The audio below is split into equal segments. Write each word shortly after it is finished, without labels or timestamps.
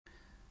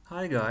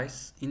Hi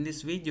guys, in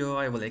this video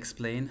I will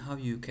explain how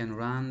you can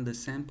run the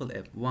sample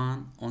app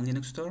 1 on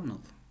Linux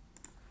terminal.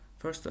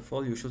 First of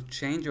all, you should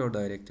change your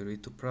directory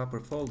to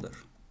proper folder.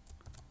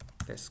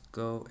 Let's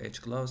go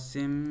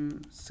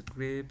EdgeCloudSim,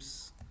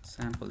 scripts,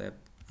 sample app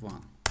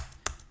 1.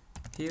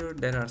 Here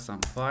there are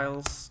some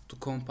files. To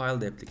compile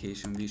the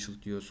application we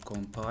should use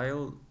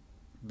compile.sh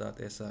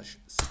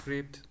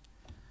script.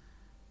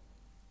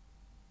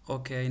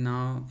 Okay,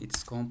 now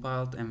it's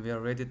compiled and we are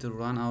ready to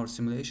run our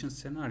simulation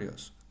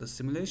scenarios. The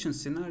simulation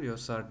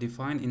scenarios are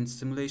defined in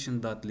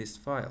simulation.list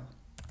file.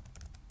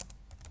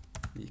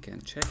 We can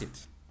check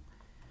it.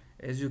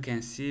 As you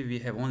can see, we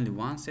have only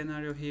one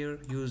scenario here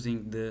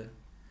using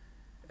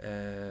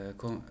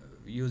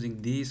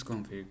these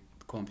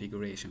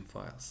configuration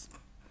files.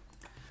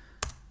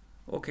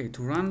 Okay,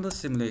 to run the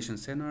simulation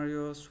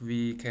scenarios,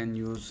 we can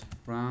use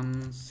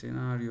run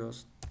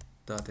scenarios.sh.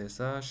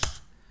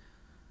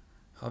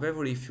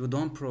 However, if you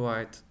don't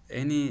provide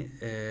any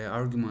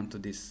argument to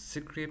this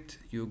script,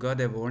 you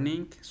got a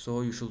warning,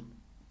 so you should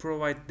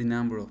provide the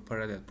number of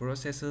parallel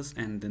processes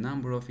and the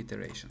number of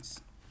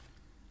iterations.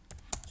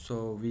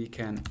 So we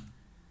can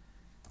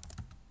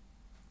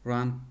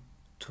run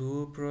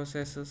two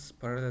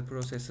parallel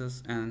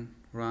processes, and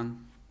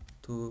run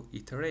two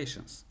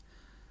iterations.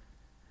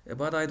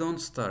 But I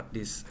don't start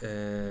this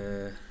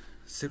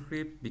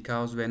script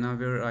because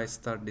whenever I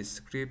start this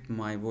script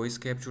my voice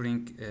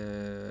capturing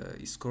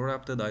is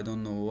corrupted. I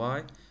don't know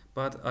why,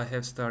 but I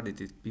have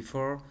started it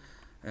before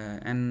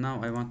and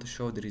now I want to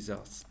show the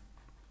results.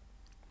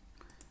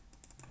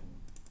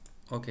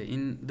 Okay,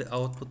 in the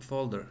output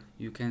folder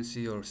you can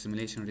see your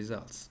simulation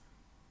results.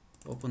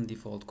 Open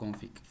default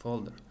config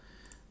folder.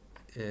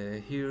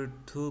 Here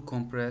two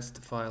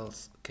compressed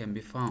files can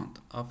be found.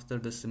 After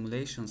the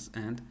simulations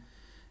end,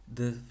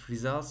 the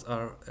results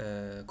are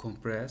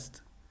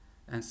compressed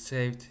and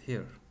saved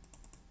here.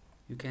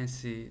 You can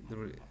see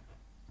the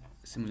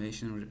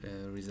simulation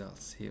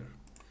results here.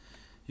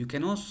 You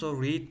can also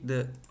read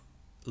the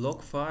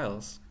log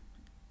files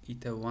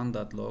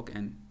eta1.log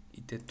and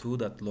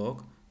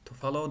eta2.log to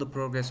follow the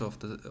progress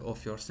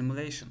of your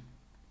simulation.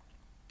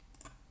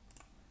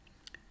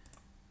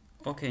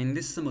 Okay, in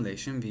this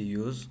simulation we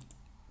use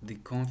the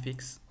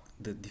configs,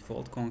 the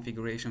default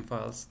configuration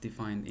files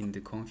defined in the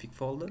config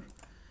folder,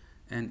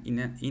 and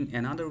in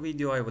another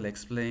video I will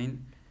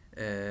explain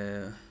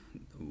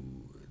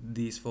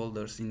these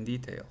folders in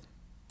detail.